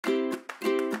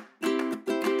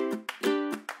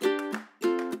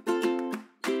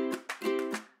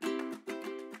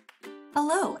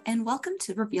Hello, and welcome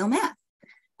to Reveal Math.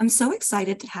 I'm so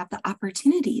excited to have the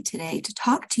opportunity today to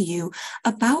talk to you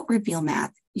about Reveal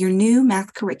Math, your new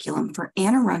math curriculum for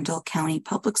Anne Arundel County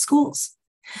Public Schools.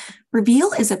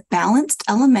 Reveal is a balanced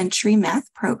elementary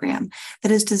math program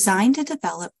that is designed to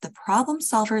develop the problem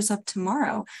solvers of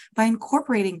tomorrow by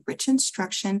incorporating rich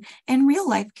instruction and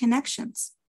real-life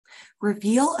connections.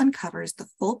 Reveal uncovers the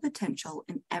full potential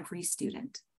in every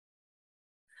student.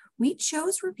 We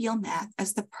chose Reveal Math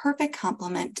as the perfect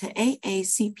complement to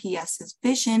AACPS's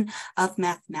vision of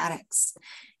mathematics.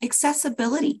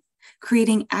 Accessibility,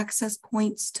 creating access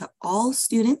points to all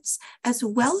students as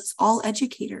well as all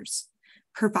educators.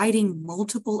 Providing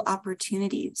multiple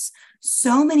opportunities,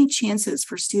 so many chances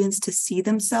for students to see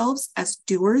themselves as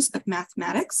doers of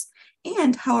mathematics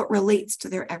and how it relates to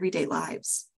their everyday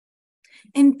lives.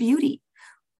 And beauty,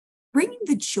 bringing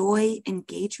the joy,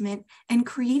 engagement, and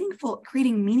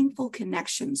creating meaningful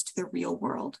connections to the real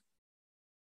world.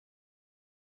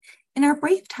 In our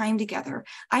brief time together,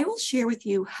 I will share with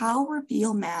you how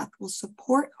Reveal Math will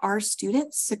support our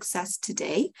students' success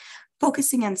today,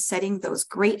 focusing on setting those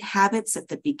great habits at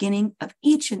the beginning of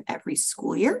each and every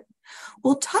school year.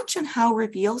 We'll touch on how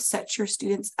Reveal sets your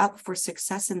students up for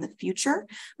success in the future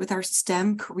with our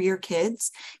STEM career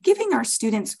kids, giving our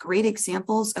students great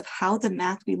examples of how the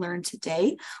math we learn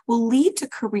today will lead to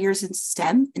careers in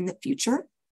STEM in the future.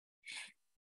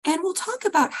 And we'll talk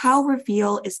about how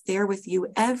Reveal is there with you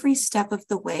every step of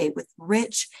the way with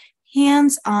rich,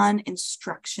 hands-on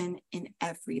instruction in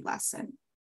every lesson.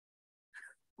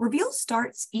 Reveal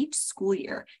starts each school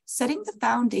year, setting the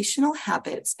foundational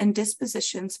habits and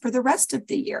dispositions for the rest of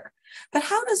the year. But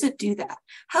how does it do that?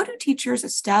 How do teachers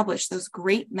establish those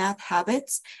great math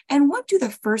habits? And what do the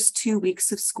first 2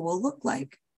 weeks of school look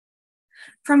like?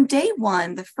 From day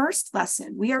one, the first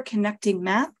lesson, we are connecting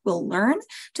math we'll learn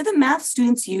to the math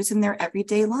students use in their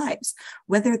everyday lives,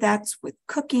 whether that's with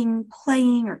cooking,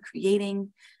 playing, or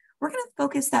creating. We're going to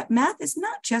focus that math is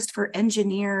not just for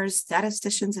engineers,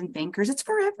 statisticians, and bankers. It's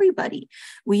for everybody.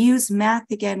 We use math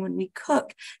again when we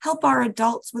cook, help our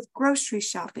adults with grocery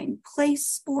shopping, play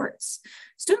sports.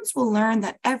 Students will learn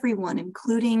that everyone,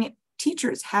 including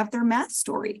teachers, have their math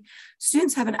story.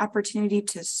 Students have an opportunity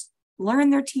to learn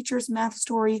their teacher's math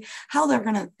story, how they're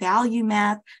going to value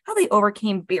math, how they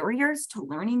overcame barriers to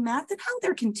learning math, and how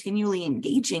they're continually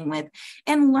engaging with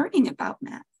and learning about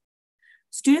math.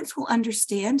 Students will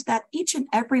understand that each and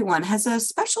every one has a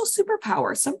special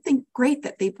superpower, something great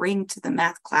that they bring to the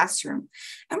math classroom.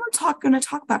 And we're going to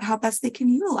talk about how best they can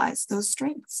utilize those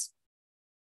strengths.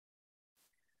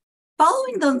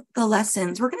 Following the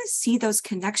lessons, we're going to see those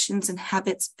connections and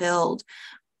habits build.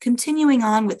 Continuing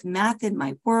on with math in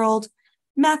my world,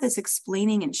 math is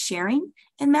explaining and sharing,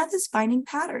 and math is finding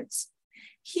patterns.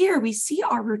 Here we see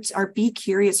our Be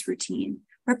Curious routine,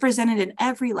 represented in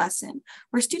every lesson,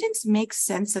 where students make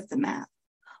sense of the math.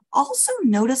 Also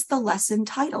notice the lesson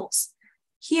titles.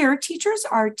 Here, teachers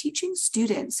are teaching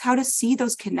students how to see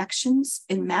those connections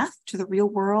in math to the real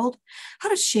world, how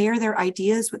to share their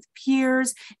ideas with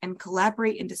peers and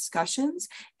collaborate in discussions,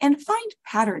 and find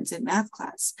patterns in math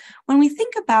class. When we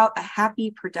think about a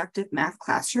happy, productive math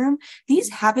classroom, these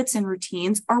habits and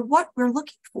routines are what we're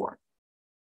looking for.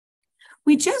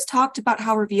 We just talked about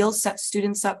how Reveal sets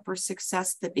students up for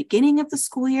success at the beginning of the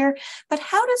school year, but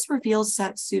how does Reveal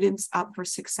set students up for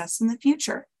success in the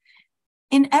future?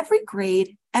 In every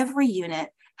grade, every unit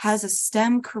has a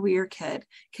STEM career kit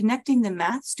connecting the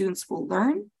math students will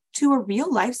learn to a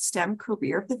real-life STEM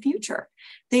career of the future.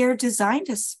 They are designed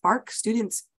to spark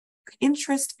students'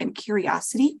 interest and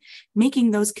curiosity,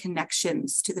 making those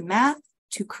connections to the math,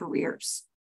 to careers.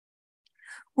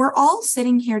 We're all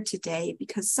sitting here today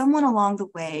because someone along the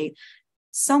way,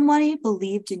 somebody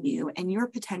believed in you and your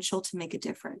potential to make a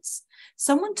difference.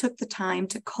 Someone took the time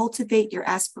to cultivate your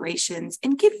aspirations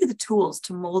and give you the tools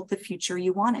to mold the future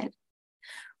you wanted.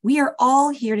 We are all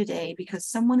here today because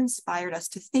someone inspired us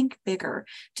to think bigger,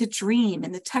 to dream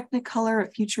in the technicolor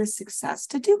of future success,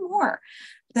 to do more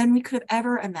than we could have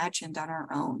ever imagined on our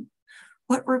own.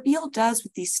 What Reveal does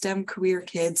with these STEM career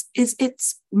kids is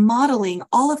it's modeling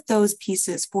all of those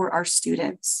pieces for our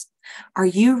students. Are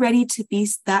you ready to be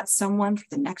that someone for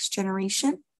the next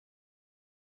generation?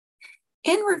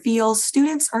 In Reveal,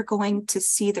 students are going to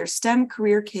see their STEM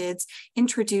career kids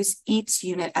introduce each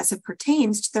unit as it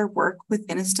pertains to their work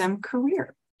within a STEM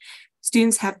career.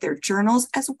 Students have their journals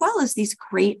as well as these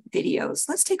great videos.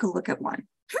 Let's take a look at one.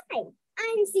 Hi,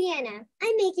 I'm Sienna.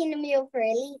 I'm making a meal for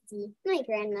Elise, my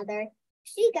grandmother.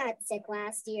 She got sick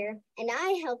last year, and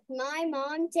I helped my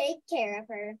mom take care of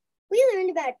her. We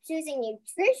learned about choosing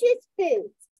nutritious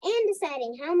foods and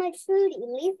deciding how much food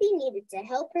Elise needed to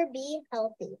help her be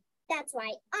healthy. That's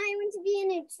why I want to be a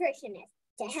nutritionist,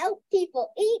 to help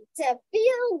people eat to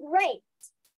feel great.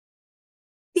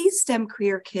 These STEM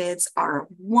career kids are a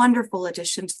wonderful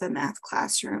addition to the math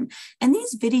classroom, and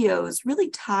these videos really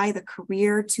tie the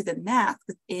career to the math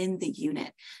within the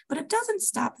unit. But it doesn't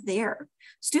stop there.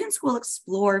 Students will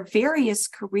explore various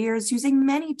careers using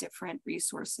many different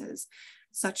resources,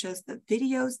 such as the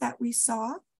videos that we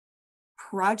saw,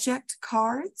 project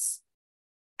cards,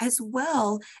 as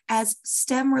well as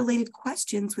STEM-related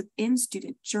questions within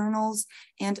student journals,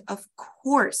 and of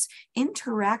course,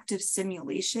 interactive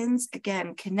simulations,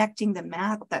 again, connecting the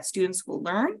math that students will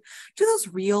learn to those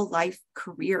real-life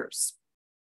careers.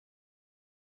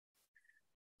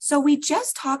 So we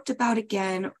just talked about,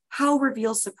 again, how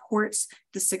Reveal supports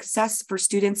the success for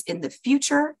students in the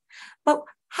future, but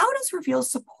how does Reveal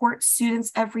support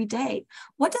students every day?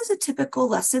 What does a typical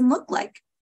lesson look like?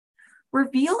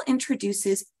 Reveal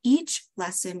introduces each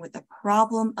lesson with a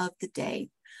problem of the day.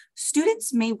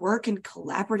 Students may work in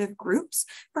collaborative groups,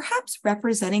 perhaps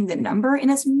representing the number in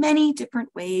as many different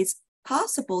ways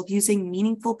possible using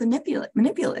meaningful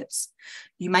manipulatives.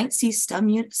 You might see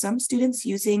some students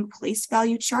using place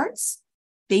value charts,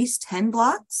 base 10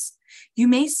 blocks. You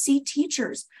may see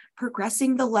teachers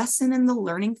progressing the lesson and the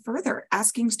learning further,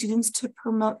 asking students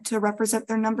to represent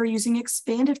their number using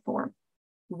expanded form,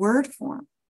 word form.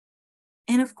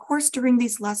 And of course, during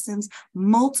these lessons,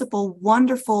 multiple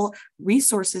wonderful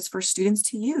resources for students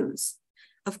to use.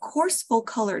 Of course, full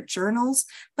color journals,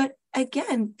 but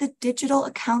again, the digital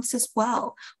accounts as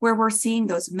well, where we're seeing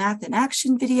those math in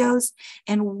action videos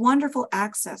and wonderful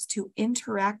access to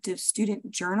interactive student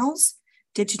journals,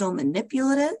 digital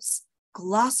manipulatives,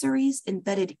 glossaries,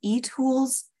 embedded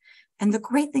e-tools. And the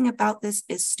great thing about this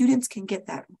is students can get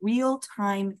that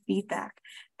real-time feedback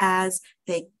as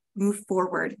they move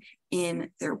forward in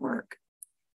their work.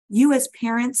 You as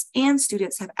parents and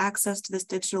students have access to this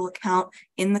digital account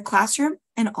in the classroom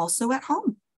and also at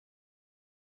home.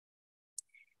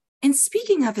 And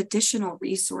speaking of additional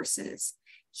resources,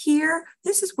 here,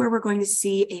 this is where we're going to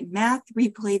see a math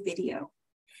replay video.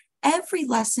 Every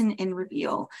lesson in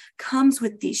Reveal comes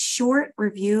with these short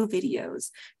review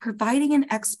videos, providing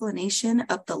an explanation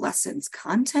of the lesson's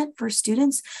content for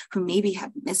students who maybe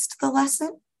have missed the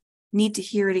lesson, need to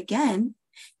hear it again.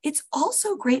 It's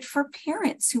also great for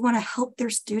parents who want to help their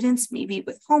students maybe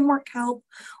with homework help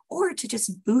or to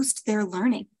just boost their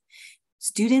learning.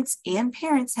 Students and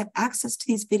parents have access to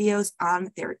these videos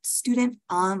on their student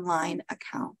online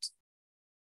account.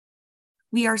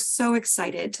 We are so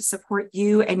excited to support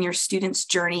you and your students'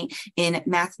 journey in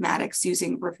mathematics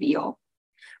using Reveal.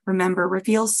 Remember,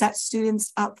 Reveal sets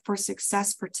students up for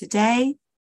success for today,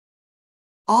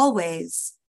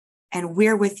 always, and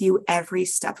we're with you every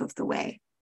step of the way.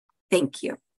 Thank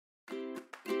you.